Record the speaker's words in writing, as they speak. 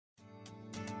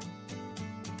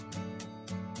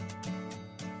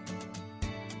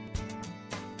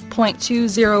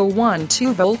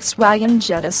2.2012 Volkswagen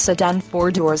Jetta Sedan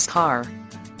 4 doors car.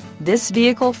 This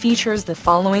vehicle features the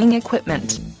following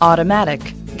equipment: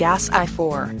 automatic, gas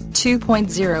I4,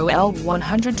 2.0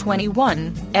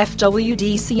 L121,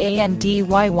 FWD-CANDY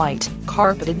white,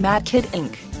 carpeted mat kit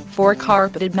Inc., 4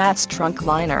 carpeted mats trunk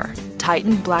liner,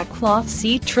 Titan black cloth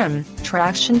seat trim,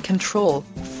 traction control,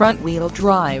 front wheel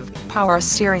drive, power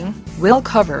steering, wheel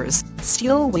covers,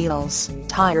 steel wheels,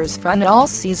 tires front all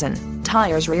season,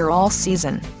 tires rear all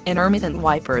season, intermittent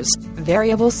wipers,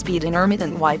 variable speed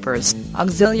intermittent wipers,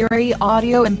 auxiliary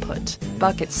audio input,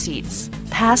 bucket seats,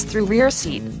 pass-through rear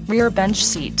seat, rear bench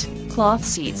seat, cloth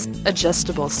seats,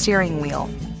 adjustable steering wheel,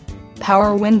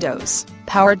 power windows,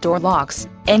 power door locks,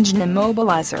 engine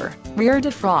immobilizer, rear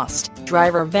defrost,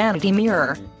 driver vanity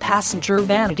mirror, passenger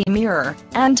vanity mirror,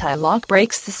 anti-lock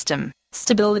brake system,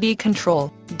 stability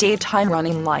control, daytime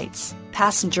running lights,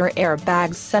 passenger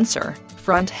airbag sensor,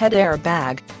 front head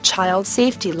airbag, child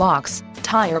safety locks,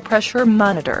 tire pressure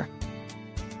monitor,